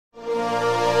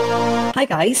Hi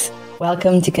guys,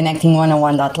 welcome to Connecting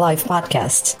 101.live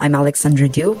podcast. I'm Alexandra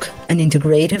Duke, an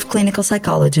integrative clinical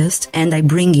psychologist, and I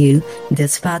bring you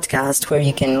this podcast where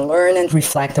you can learn and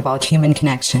reflect about human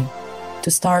connection to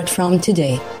start from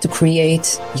today to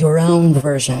create your own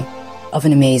version of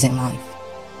an amazing life.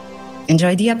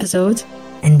 Enjoy the episode,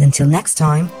 and until next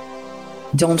time,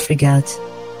 don't forget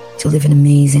to live an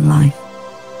amazing life.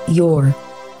 Your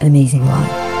amazing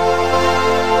life.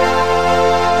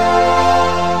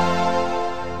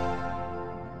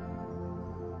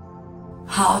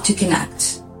 How to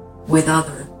connect with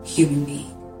other human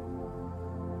beings.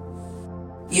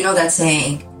 You know that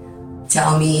saying,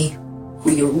 tell me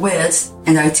who you're with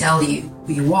and I tell you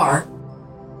who you are.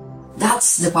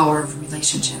 That's the power of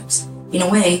relationships. In a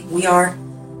way, we are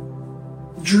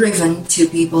driven to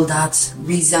people that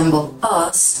resemble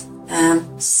us,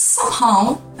 and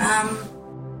somehow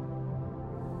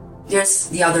there's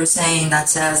the other saying that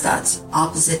says that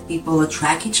opposite people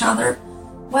attract each other.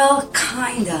 Well,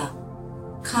 kinda.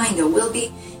 We'll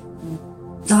be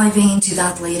diving into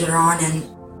that later on, and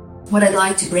what I'd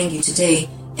like to bring you today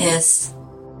is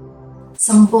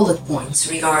some bullet points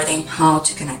regarding how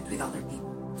to connect with other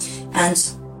people. And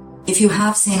if you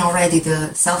have seen already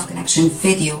the self-connection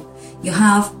video, you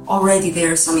have already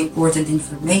there some important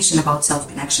information about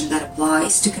self-connection that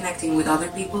applies to connecting with other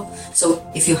people. So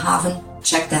if you haven't,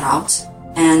 check that out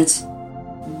and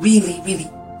really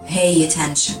pay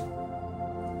attention.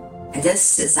 And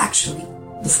this is actually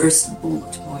the first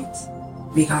bullet point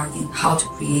regarding how to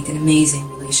create an amazing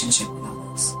relationship with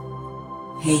others.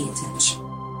 Pay attention.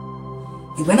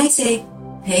 And when I say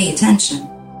pay attention,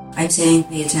 I'm saying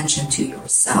pay attention to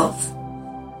yourself,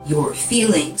 your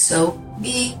feelings. So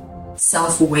be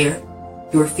self-aware,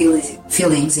 your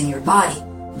feelings in your body,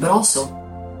 but also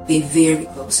pay very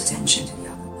close attention to the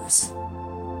other person.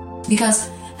 Because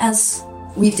as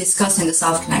we've discussed in the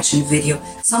self-connection video,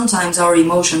 sometimes our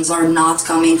emotions are not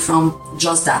coming from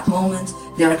just that moment.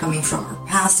 They are coming from our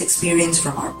past experience,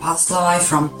 from our past life,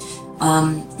 from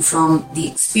the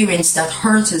experience that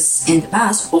hurt us in the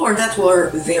past or that were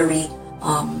very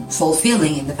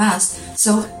fulfilling in the past.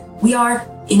 So we are,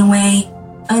 in a way,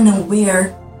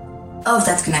 unaware of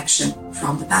that connection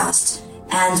from the past,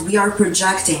 and we are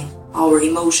projecting our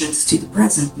emotions to the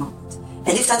present moment.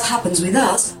 And if that happens with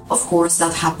us, of course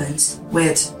that happens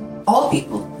with all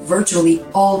people, virtually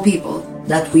all people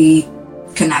that we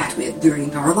connect with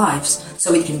during our lives.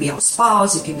 So it can be our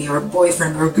spouse, it can be our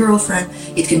boyfriend or girlfriend,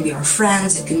 it can be our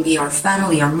friends, it can be our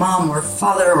family, our mom or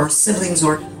father or siblings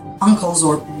or uncles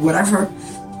or whatever.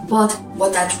 But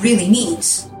what that really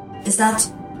means is that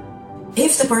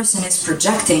if the person is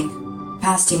projecting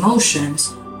past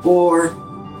emotions, or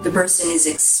the person is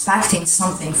expecting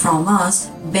something from us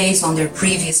based on their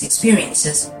previous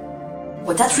experiences,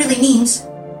 what that really means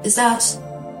is that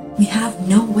we have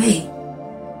no way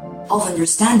of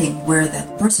understanding where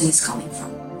that person is coming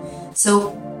from.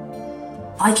 So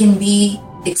I can be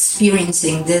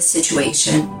experiencing this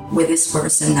situation with this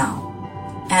person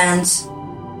now, and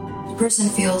the person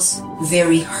feels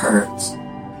very hurt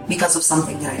because of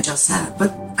something that I just said,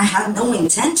 but I had no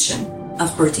intention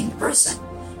of hurting the person.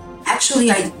 Actually,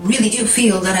 I really do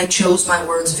feel that I chose my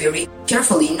words very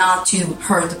carefully not to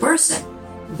hurt the person.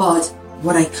 But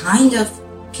what I kind of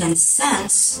can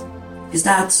sense is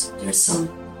that there's some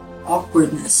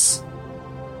awkwardness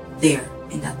there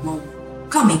in that moment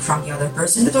coming from the other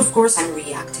person, but of course I'm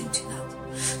reacting to that.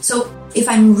 So if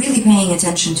I'm really paying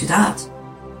attention to that,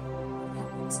 what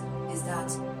happens is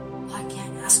that I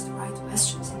can ask the right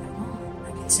questions in that moment.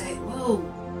 I can say, whoa,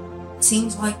 it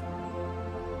seems like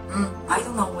I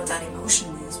don't know what that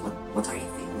emotion is. What are you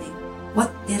feeling?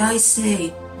 What did I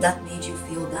say that made you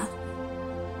feel that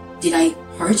way? Did I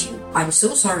hurt you? I'm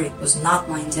so sorry, it was not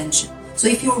my intention. So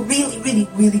if you're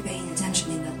really paying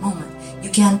attention in that moment, you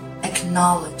can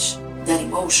acknowledge that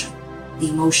emotion, the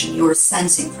emotion you're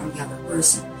sensing from the other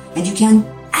person, and you can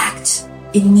act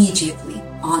immediately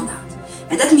on that.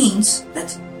 And that means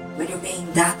that when you're paying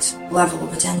that level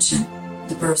of attention,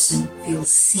 the person feels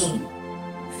seen,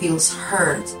 feels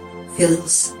heard,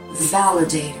 feels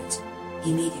validated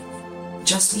immediately,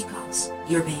 just because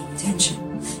you're paying attention.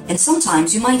 And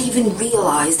sometimes you might even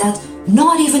realize that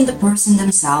not even the person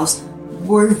themselves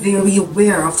were very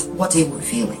aware of what they were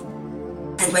feeling.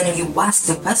 And when you ask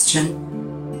the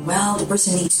question, well, the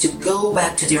person needs to go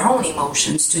back to their own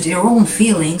emotions, to their own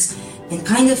feelings, and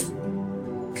kind of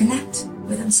connect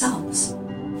with themselves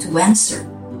to answer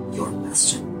your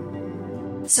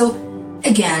question. So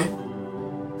again,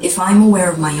 if I'm aware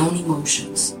of my own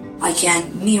emotions, I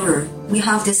can mirror. We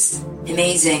have this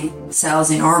amazing cells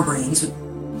in our brains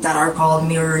that are called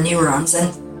mirror neurons,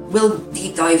 and we'll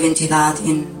deep dive into that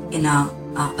in in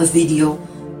a video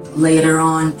later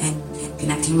on and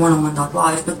connecting one-on-one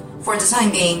live. But for the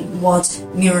time being, what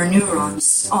mirror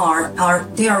neurons are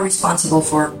they are responsible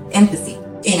for empathy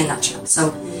in a nutshell. So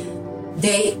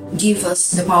they give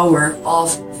us the power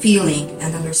of feeling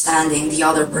and understanding the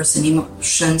other person's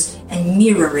emotions and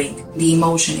mirroring the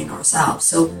emotion in ourselves.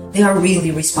 So they are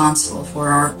really responsible for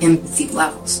our empathy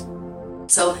levels.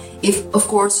 So if, of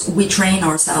course, we train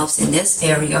ourselves in this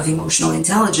area of emotional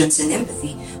intelligence and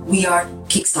empathy, we are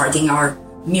kickstarting our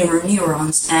mirror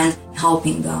neurons and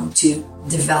helping them to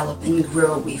develop and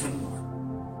grow even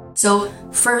more. So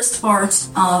first part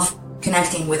of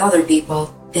connecting with other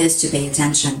people is to pay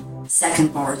attention.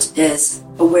 Second part is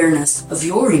awareness of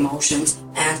your emotions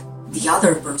and the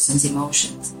other person's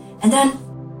emotions. And then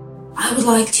I would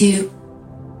like to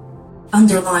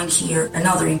underline here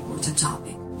another important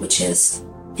topic, which is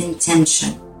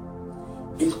intention.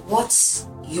 And what's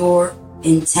your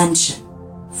intention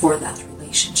for that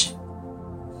relationship?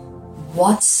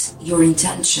 What's your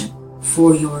intention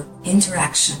for your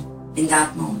interaction in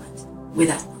that moment with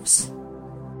that person?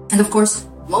 And of course,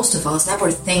 most of us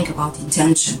never think about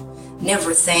intention,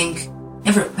 never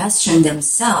question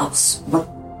themselves,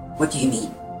 what do you mean?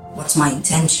 What's my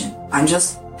intention? I'm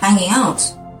just hanging out.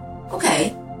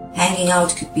 Okay, hanging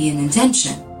out could be an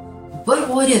intention. But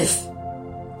what if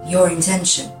your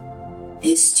intention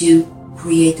is to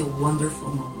create a wonderful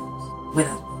moment with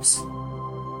that person?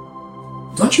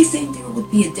 Don't you think there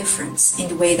would be a difference in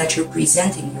the way that you're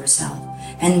presenting yourself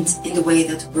and in the way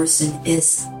that the person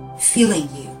is feeling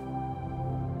you?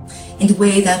 In the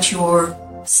way that you're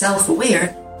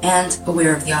self-aware and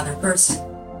aware of the other person?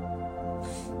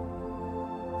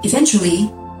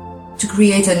 Eventually, to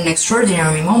create an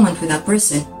extraordinary moment with that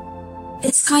person,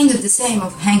 it's kind of the same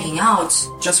of hanging out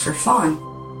just for fun,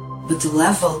 but the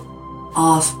level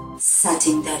of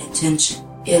setting that intention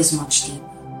is much deeper.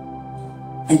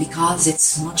 And because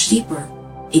it's much deeper,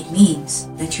 it means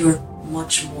that you're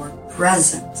much more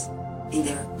present in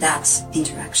that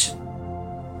interaction.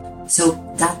 So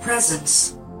that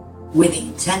presence with the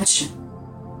intention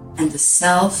and the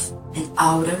self and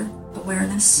outer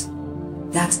awareness,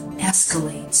 that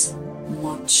escalates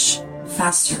much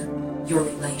faster your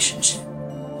relationship,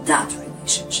 that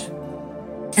relationship.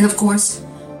 And of course,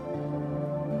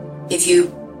 if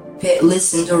you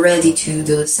listened already to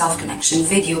the self-connection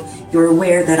video, you're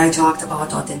aware that I talked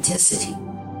about authenticity.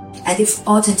 And if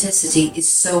authenticity is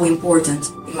so important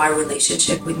in my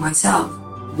relationship with myself,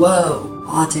 whoa,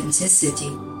 authenticity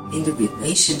in the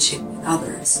relationship with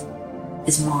others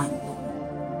is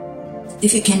mind-blowing.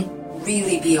 If you can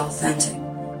really be authentic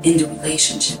in the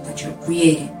relationship that you're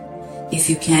creating, if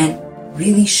you can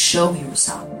really show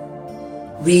yourself,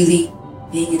 really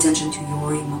paying attention to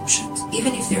your emotions,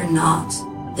 even if they're not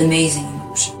amazing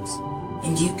emotions,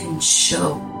 and you can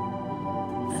show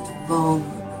that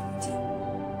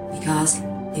vulnerability, because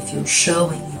if you're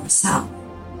showing yourself,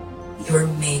 you're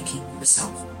making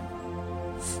yourself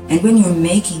vulnerable. And when you're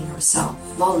making yourself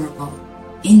vulnerable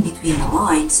in between the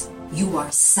lines, you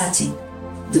are setting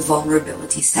the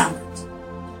vulnerability standard.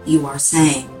 You are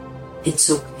saying it's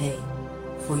okay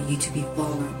for you to be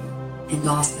vulnerable and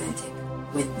authentic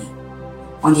with me.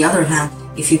 On the other hand,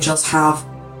 if you just have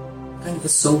kind of a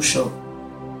social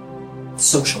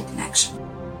connection,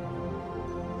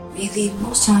 really,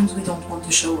 most times we don't want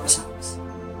to show ourselves.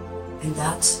 And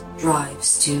that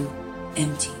drives to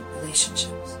empty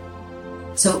relationships.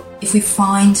 So if we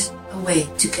find a way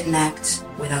to connect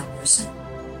with that person,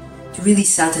 to really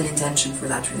set an intention for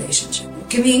that relationship, it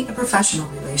can be a professional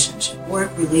relationship,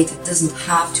 work-related, doesn't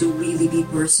have to really be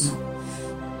personal.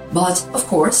 But of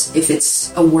course, if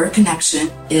it's a work connection,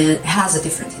 it has a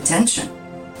different intention.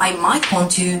 I might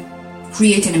want to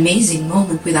create an amazing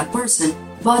moment with that person,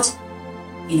 but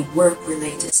in a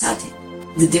work-related setting.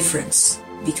 The difference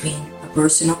between a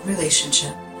personal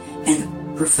relationship and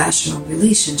a professional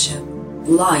relationship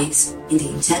lies in the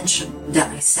intention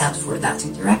that I set for that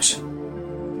interaction.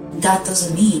 That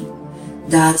doesn't mean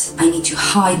that I need to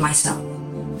hide myself.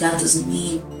 That doesn't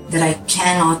mean that I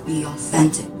cannot be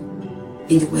authentic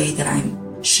in the way that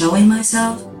I'm showing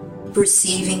myself,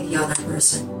 perceiving the other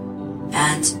person,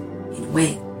 and in a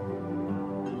way,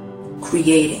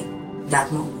 creating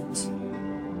that moment.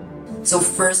 So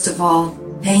first of all,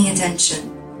 paying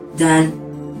attention,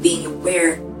 then being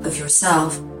aware of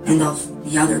yourself and of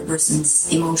the other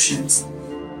person's emotions,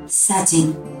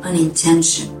 setting an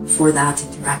intention for that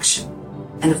interaction,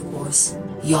 and of course,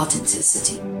 the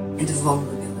authenticity and the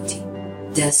vulnerability.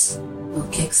 This will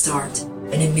kickstart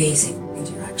an amazing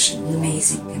interaction, an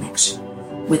amazing connection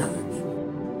with other people.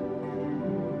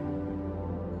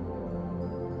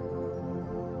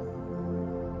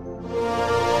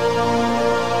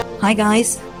 Hi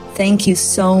guys, thank you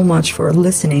so much for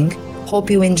listening.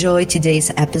 Hope you enjoyed today's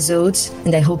episodes,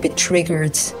 and I hope it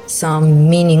triggered some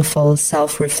meaningful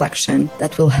self-reflection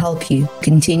that will help you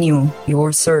continue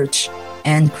your search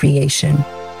and creation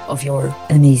of your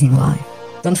amazing life.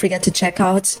 Don't forget to check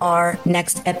out our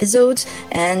next episode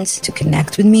and to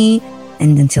connect with me.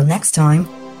 And until next time,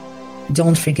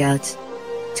 don't forget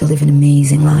to live an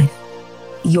amazing life.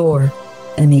 Your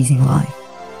amazing life.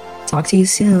 Talk to you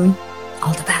soon.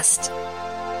 All the best.